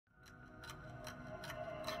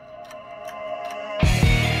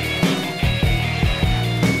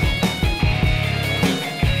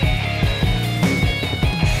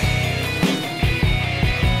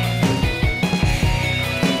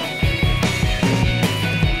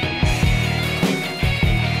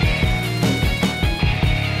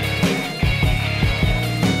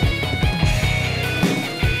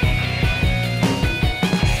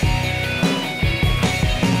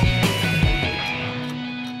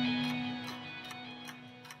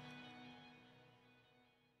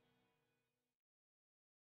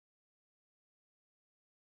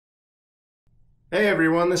Hey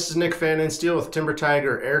everyone, this is Nick Van Insteel with Timber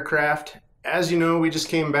Tiger Aircraft. As you know, we just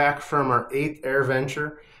came back from our 8th air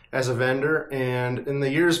venture as a vendor, and in the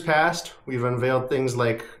years past, we've unveiled things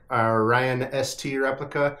like our Ryan ST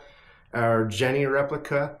replica, our Jenny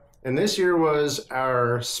replica, and this year was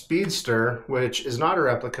our Speedster, which is not a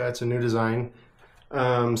replica, it's a new design.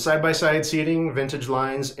 Side-by-side seating, vintage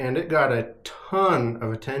lines, and it got a ton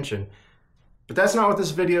of attention. But that's not what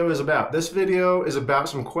this video is about. This video is about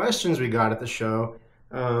some questions we got at the show,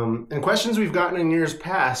 and questions we've gotten in years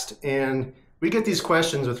past, and we get these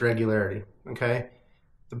questions with regularity, okay?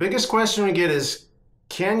 The biggest question we get is,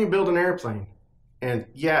 can you build an airplane? And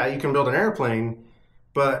yeah, you can build an airplane,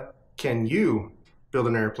 but can you build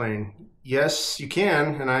an airplane? Yes, you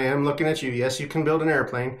can, and I am looking at you. Yes, you can build an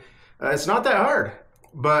airplane. It's not that hard,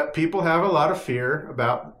 but people have a lot of fear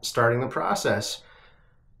about starting the process,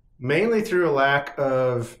 mainly through a lack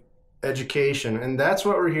of education. And that's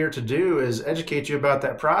what we're here to do, is educate you about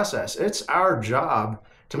that process. It's our job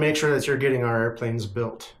to make sure that you're getting our airplanes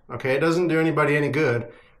built. Okay, it doesn't do anybody any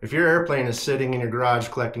good if your airplane is sitting in your garage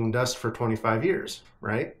collecting dust for 25 years,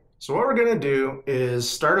 right? So what we're gonna do is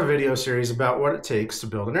start a video series about what it takes to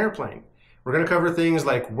build an airplane. We're gonna cover things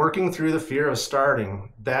like working through the fear of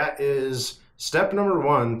starting. That is step number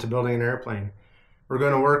 1 to building an airplane. We're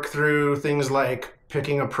going to work through things like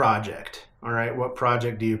picking a project. All right, what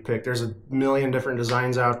project do you pick? There's a million different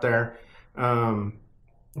designs out there. Do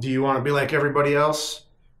you want to be like everybody else,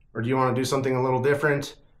 or do you want to do something a little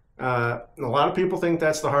different? A lot of people think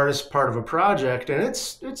that's the hardest part of a project, and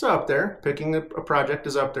it's up there. Picking a project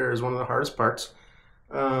is up there as one of the hardest parts.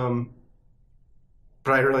 But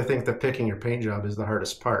I really think that picking your paint job is the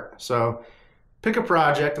hardest part. So pick a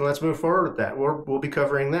project and let's move forward with that. We'll be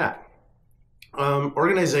covering that.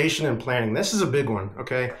 Organization and planning. This is a big one,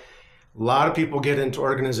 okay? A lot of people get into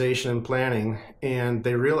organization and planning and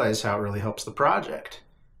they realize how it really helps the project.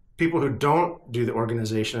 People who don't do the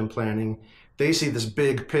organization and planning, they see this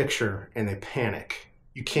big picture and they panic.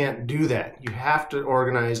 You can't do that. You have to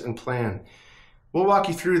organize and plan. We'll walk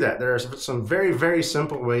you through that. There are some very, very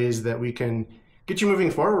simple ways that we can get you moving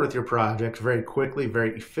forward with your project very quickly,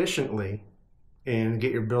 very efficiently, and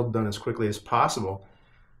get your build done as quickly as possible.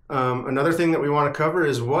 Another thing that we want to cover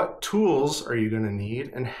is what tools are you going to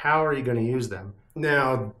need and how are you going to use them?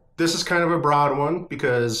 Now, this is kind of a broad one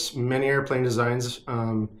because many airplane designs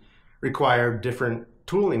require different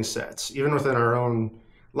tooling sets. Even within our own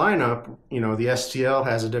lineup, you know, the STL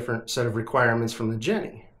has a different set of requirements from the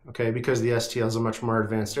Jenny, okay? Because the STL is a much more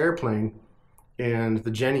advanced airplane, and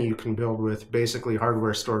the Jenny you can build with basically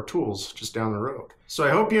hardware store tools just down the road. So I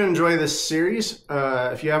hope you enjoy this series.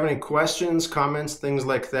 If you have any questions, comments, things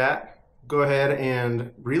like that, go ahead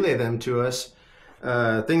and relay them to us.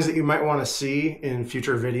 Things that you might want to see in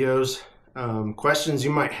future videos, questions you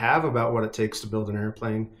might have about what it takes to build an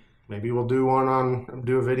airplane. Maybe we'll do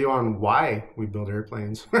a video on why we build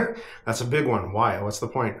airplanes. That's a big one. Why? What's the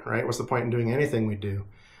point, right? What's the point in doing anything we do?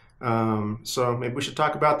 So maybe we should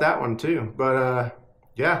talk about that one too. But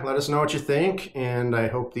yeah, let us know what you think, and I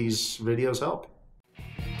hope these videos help.